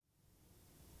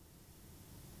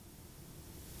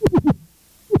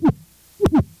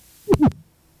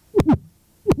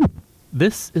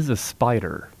This is a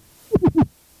spider.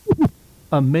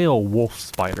 A male wolf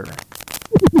spider.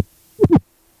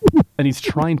 And he's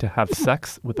trying to have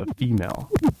sex with a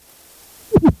female.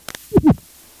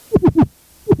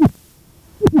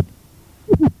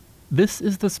 This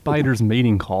is the spider's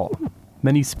mating call.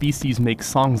 Many species make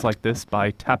songs like this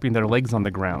by tapping their legs on the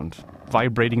ground,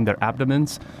 vibrating their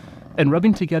abdomens, and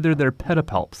rubbing together their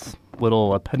pedipalps,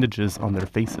 little appendages on their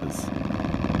faces.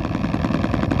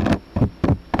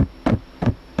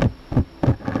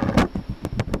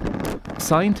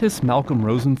 Scientist Malcolm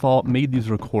Rosenthal made these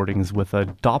recordings with a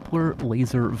Doppler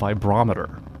laser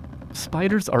vibrometer.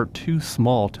 Spiders are too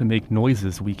small to make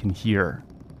noises we can hear,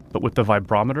 but with the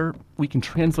vibrometer, we can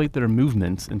translate their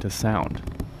movements into sound.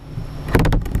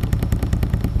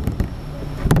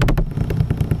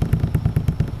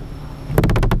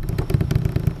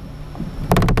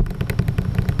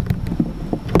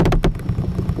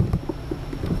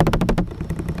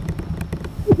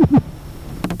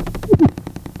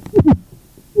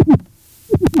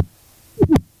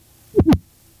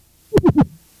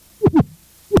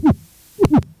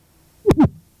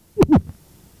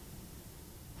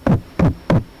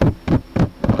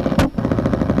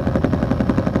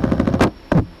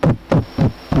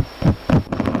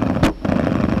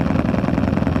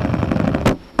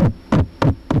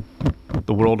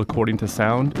 The World According to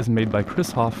Sound is made by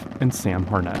Chris Hoff and Sam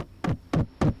Harnett.